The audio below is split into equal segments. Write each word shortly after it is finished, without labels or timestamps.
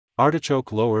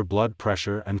Artichoke lower blood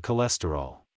pressure and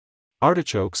cholesterol.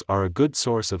 Artichokes are a good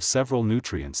source of several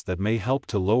nutrients that may help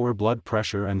to lower blood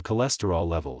pressure and cholesterol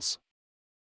levels.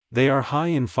 They are high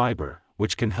in fiber,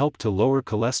 which can help to lower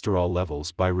cholesterol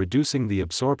levels by reducing the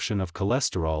absorption of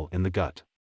cholesterol in the gut.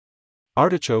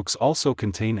 Artichokes also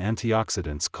contain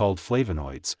antioxidants called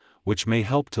flavonoids, which may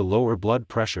help to lower blood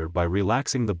pressure by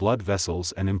relaxing the blood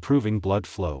vessels and improving blood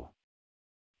flow.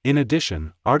 In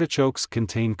addition, artichokes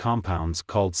contain compounds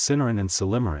called cynarin and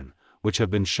silymarin, which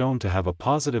have been shown to have a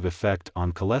positive effect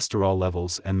on cholesterol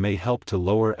levels and may help to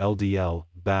lower LDL,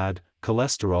 bad,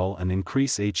 cholesterol and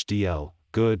increase HDL,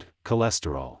 good,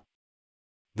 cholesterol.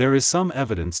 There is some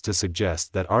evidence to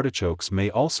suggest that artichokes may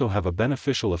also have a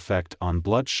beneficial effect on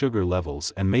blood sugar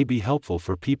levels and may be helpful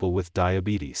for people with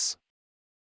diabetes.